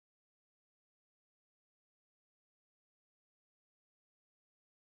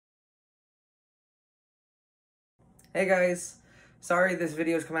Hey guys, sorry this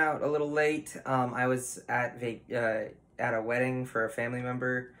video's come out a little late. I was at a wedding for a family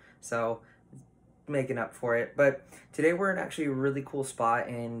member, so making up for it. But today we're in actually a really cool spot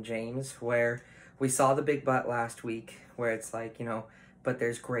in James where we saw the big but last week, where it's like, but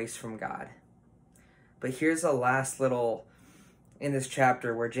there's grace from God. But here's a last little in this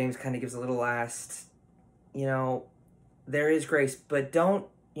chapter where James kind of gives a little last, there is grace, but don't,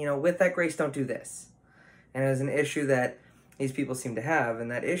 with that grace, don't do this. And it was an issue that these people seem to have. And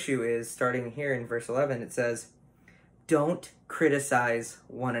that issue is, starting here in verse 11, it says, don't criticize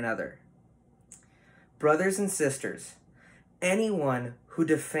one another. Brothers and sisters, anyone who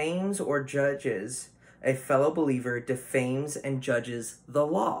defames or judges a fellow believer defames and judges the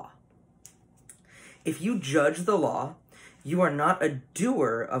law. If you judge the law, you are not a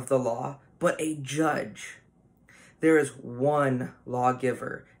doer of the law, but a judge. There is one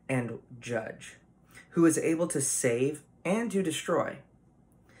lawgiver and judge, who is able to save and to destroy.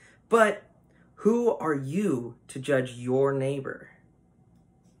 But who are you to judge your neighbor?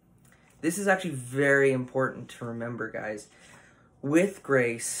 This is actually very important to remember, guys. With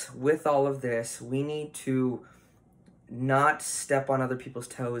grace, with all of this, we need to not step on other people's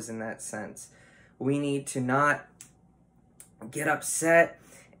toes in that sense. We need to not get upset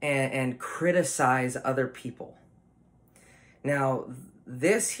and criticize other people. Now,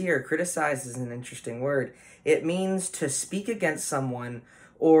 this here, criticize, is an interesting word. It means to speak against someone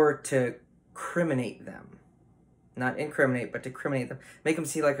or to criminate them. Not incriminate, but to criminate them. Make them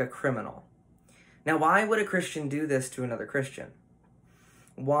seem like a criminal. Now, why would a Christian do this to another Christian?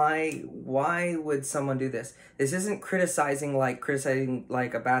 Why would someone do this? This isn't criticizing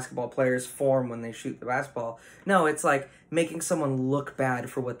like a basketball player's form when they shoot the basketball. No, it's like making someone look bad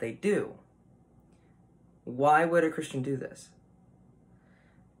for what they do. Why would a Christian do this?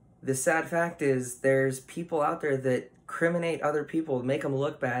 The sad fact is there's people out there that criminate other people, make them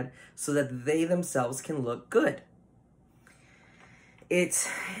look bad so that they themselves can look good. It's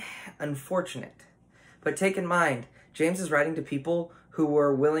unfortunate. But take in mind, James is writing to people who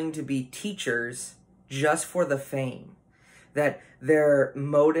were willing to be teachers just for the fame. That their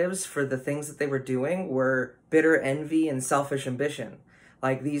motives for the things that they were doing were bitter envy and selfish ambition.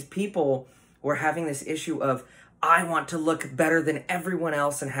 Like, these people were having this issue of, I want to look better than everyone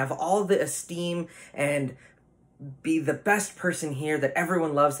else and have all the esteem and be the best person here that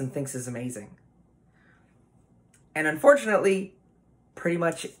everyone loves and thinks is amazing. And unfortunately, pretty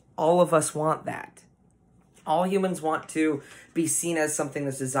much all of us want that. All humans want to be seen as something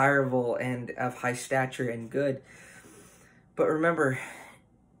that's desirable and of high stature and good. But remember,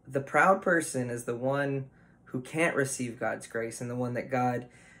 the proud person is the one who can't receive God's grace and the one that God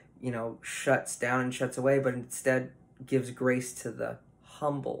shuts down and shuts away, but instead gives grace to the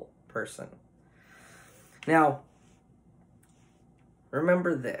humble person. Now,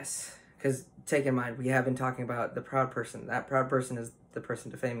 remember this, because take in mind, we have been talking about the proud person. That proud person is the person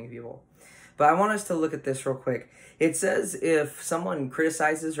defaming people. But I want us to look at this real quick. It says if someone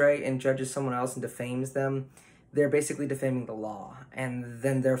criticizes, right, and judges someone else and defames them, they're basically defaming the law, and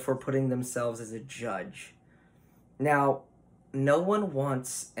then therefore putting themselves as a judge. Now, no one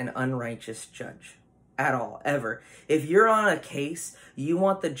wants an unrighteous judge at all, ever. If you're on a case, you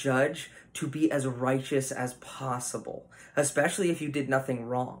want the judge to be as righteous as possible, especially if you did nothing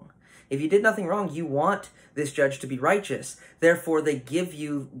wrong. If you did nothing wrong, you want this judge to be righteous. Therefore, they give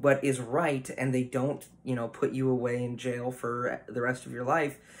you what is right, and they don't, put you away in jail for the rest of your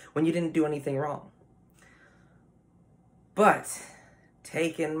life when you didn't do anything wrong. But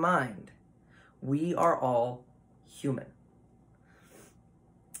take in mind, we are all human.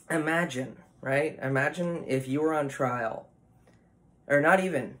 Imagine, right? Imagine if you were on trial, or not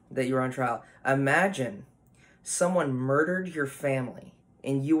even that you were on trial. Imagine someone murdered your family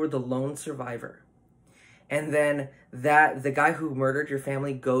and you were the lone survivor. And then the guy who murdered your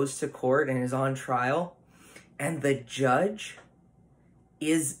family goes to court and is on trial, and the judge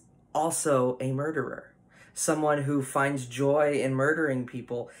is also a murderer. Someone who finds joy in murdering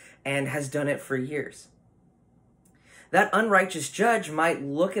people and has done it for years. That unrighteous judge might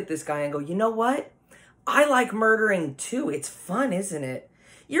look at this guy and go, you know what? I like murdering too. It's fun, isn't it?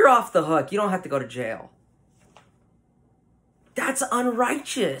 You're off the hook. You don't have to go to jail. That's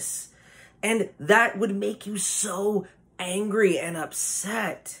unrighteous. And that would make you so angry and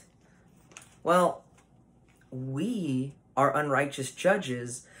upset. Well, we are unrighteous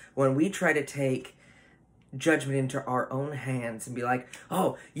judges when we try to take judgment into our own hands and be like,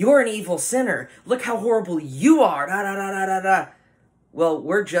 oh, you're an evil sinner. Look how horrible you are. Da, da, da, da, da, da. Well,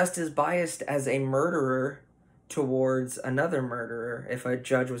 we're just as biased as a murderer towards another murderer, if a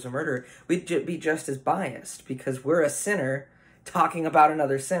judge was a murderer, we'd be just as biased because we're a sinner talking about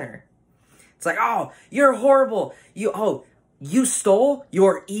another sinner. It's like, oh, you're horrible. You stole?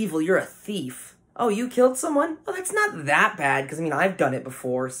 You're evil. You're a thief. Oh, you killed someone? Well, that's not that bad because, I mean, I've done it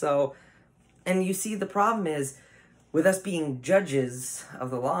before. So, and you see, the problem is with us being judges of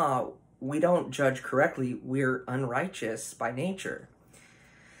the law, we don't judge correctly. We're unrighteous by nature.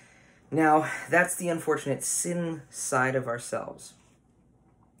 Now, that's the unfortunate sin side of ourselves.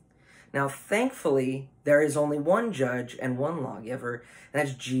 Now, thankfully, there is only one judge and one lawgiver, and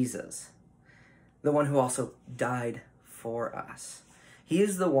that's Jesus, the one who also died for us. He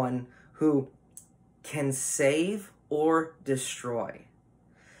is the one who can save or destroy.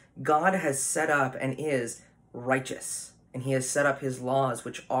 God has set up and is righteous, and he has set up his laws,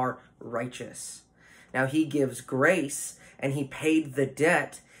 which are righteous. Now, he gives grace, and he paid the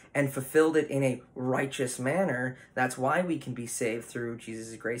debt and fulfilled it in a righteous manner. That's why we can be saved through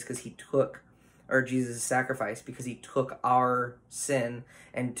Jesus' grace, because he took, or Jesus' sacrifice, because he took our sin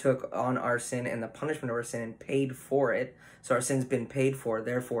and took on our sin and the punishment of our sin and paid for it. So our sin's been paid for,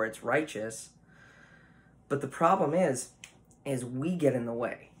 therefore it's righteous. But the problem is we get in the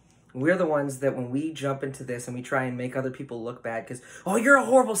way. We're the ones that when we jump into this and we try and make other people look bad because, oh, you're a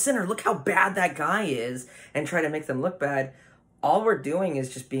horrible sinner, look how bad that guy is, and try to make them look bad, all we're doing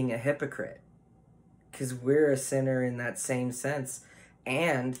is just being a hypocrite, because we're a sinner in that same sense.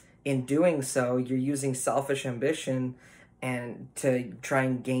 And in doing so, you're using selfish ambition and to try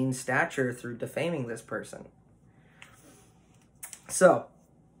and gain stature through defaming this person. So,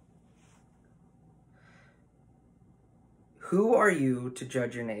 who are you to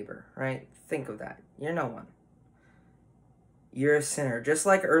judge your neighbor, right? Think of that. You're no one. You're a sinner. Just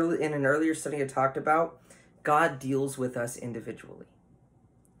like in an earlier study I talked about, God deals with us individually.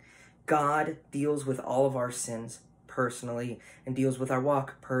 God deals with all of our sins personally and deals with our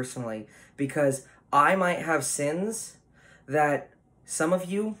walk personally, because I might have sins that some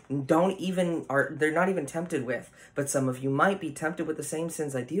of you they're not even tempted with, but some of you might be tempted with the same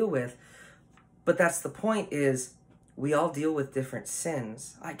sins I deal with. But that's the point, is we all deal with different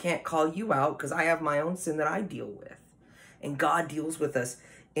sins. I can't call you out because I have my own sin that I deal with. And God deals with us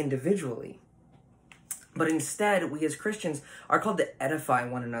individually. But instead, we as Christians are called to edify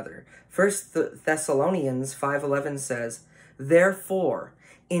one another. 1 Thessalonians 5:11 says, "Therefore,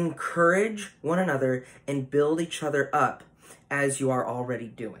 encourage one another and build each other up as you are already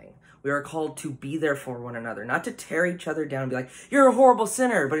doing." We are called to be there for one another, not to tear each other down and be like, you're a horrible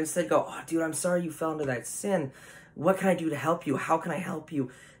sinner, but instead go, oh, dude, I'm sorry you fell into that sin. What can I do to help you? How can I help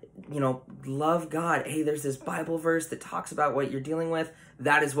you? Love God. Hey, there's this Bible verse that talks about what you're dealing with.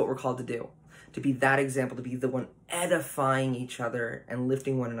 That is what we're called to do. To be that example, to be the one edifying each other and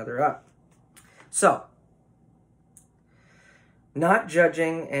lifting one another up. So, not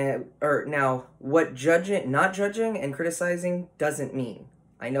judging not judging and criticizing doesn't mean.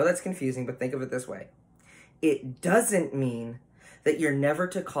 I know that's confusing, but think of it this way. It doesn't mean that you're never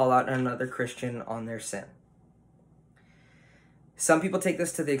to call out another Christian on their sin. Some people take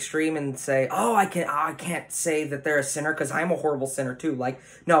this to the extreme and say, oh, I can't say that they're a sinner because I'm a horrible sinner too. Like,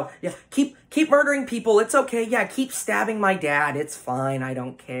 no, yeah, keep murdering people. It's okay. Yeah, keep stabbing my dad. It's fine. I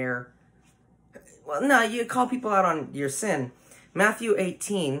don't care. Well, no, you call people out on your sin. Matthew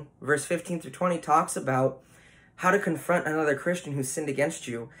 18, verse 15 through 20 talks about how to confront another Christian who sinned against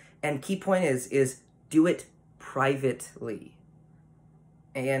you. And key point is do it privately.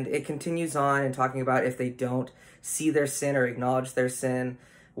 And it continues on and talking about if they don't see their sin or acknowledge their sin,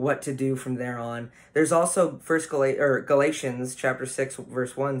 what to do from there on. There's also Galatians chapter 6,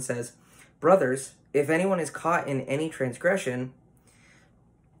 verse 1 says, "Brothers, if anyone is caught in any transgression,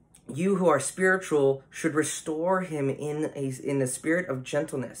 you who are spiritual should restore him in a spirit of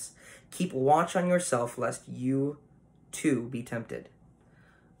gentleness. Keep watch on yourself, lest you too be tempted."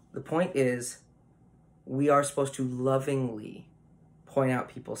 The point is, we are supposed to lovingly point out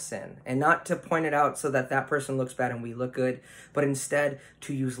people's sin, and not to point it out so that that person looks bad and we look good, but instead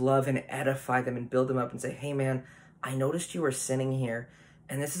to use love and edify them and build them up and say, hey man, I noticed you were sinning here,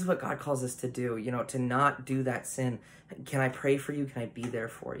 and this is what God calls us to do, to not do that sin. Can I pray for you? Can I be there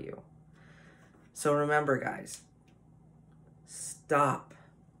for you? So remember, guys, stop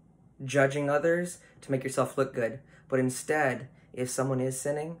judging others to make yourself look good, but instead, if someone is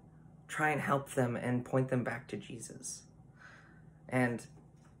sinning, try and help them and point them back to Jesus. And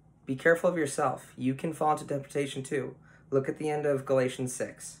be careful of yourself. You can fall into temptation too. Look at the end of Galatians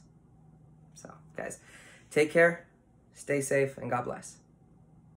 6. So, guys, take care, stay safe, and God bless.